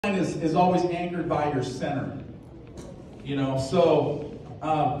line is always anchored by your center. You know, so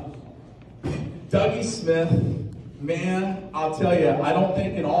Dougie Smith, man, I'll tell you, I don't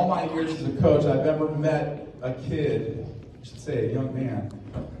think in all my years as a coach I've ever met a kid, I should say a young man,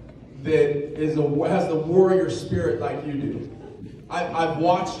 that has the warrior spirit like you do. I've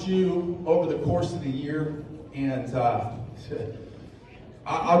watched you over the course of the year, and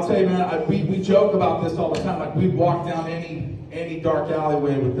I'll tell you, man, we joke about this all the time. Like, we'd walk down any dark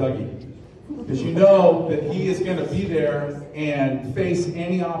alleyway with Dougie, because you know that he is going to be there and face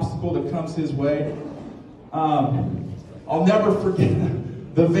any obstacle that comes his way. I'll never forget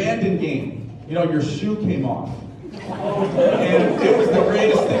the Vanden game. You know, your shoe came off. And it was the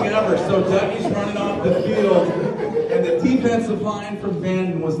greatest thing ever. So Dougie's running off the field, and the defensive line from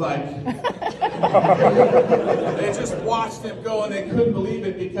Vanden was like, they just watched him go, and they couldn't believe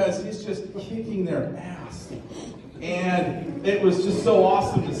it because he's just kicking their ass. And it was just so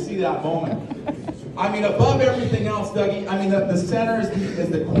awesome to see that moment. I mean, above everything else, Dougie, I mean, the center is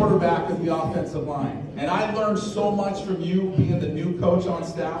the quarterback of the offensive line. And I learned so much from you being the new coach on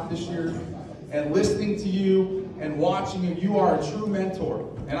staff this year, and listening to you and watching you. You are a true mentor.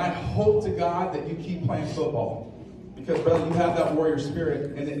 And I hope to God that you keep playing football. Because, brother, you have that warrior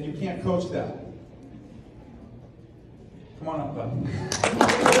spirit, and that you can't coach that. Come on up, bud.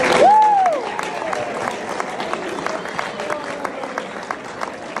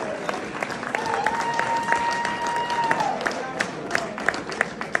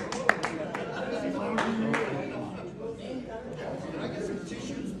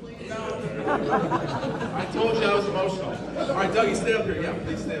 I told you I was emotional. All right, Dougie, stay up here. Yeah,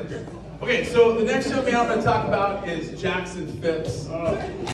 please stay up here. Okay, so the next young man I'm going to talk about is Jackson Phipps.